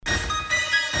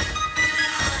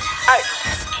Ay.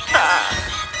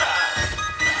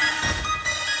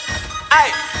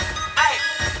 Ay. Ay.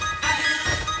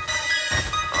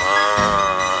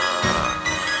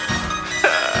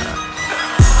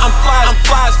 I'm fly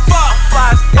as fuck.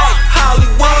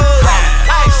 Hollywood.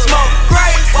 Smoke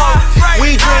great.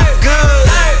 We drink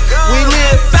good. We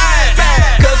live fast.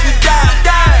 Cause we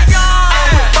die.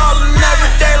 And we ballin' every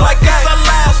day like it's our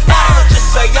last one.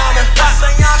 Just say I'm the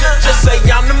Just say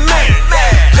I'm the man.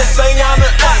 Just say I'm the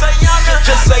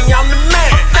Just say I'm the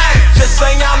man. Just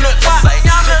say I'm the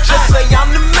Just say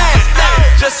I'm the man.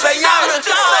 Just say I'm the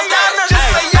Just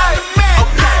say I'm the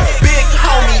man. Big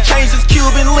homie changed his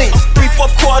Cuban links.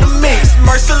 3/4 mix.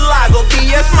 Mercelago,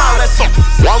 BS Mile, that's on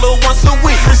Wallow once a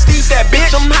week. Prestige that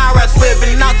bitch. I'm high rats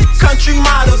living out the country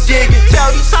model digging. Tell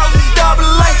these hoes double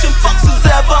H and fucks is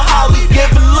ever Holly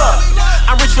giving love.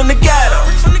 I'm rich from the ghetto.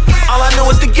 All I know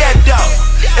is the ghetto.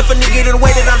 If a nigga didn't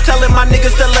wait, then I'm telling my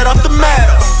niggas to let off the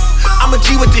metal. I'm a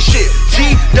G with this shit.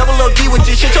 G-double-O-D with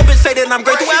this shit. Your bitch say that I'm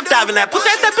great the way I'm diving that pussy.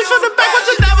 At that bitch from the back. Watch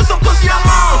her dive with some pussy I'm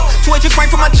on. 2 inches crank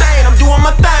for my chain. I'm doing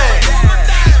my thing.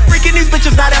 Freaking these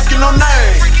bitches not asking no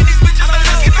name.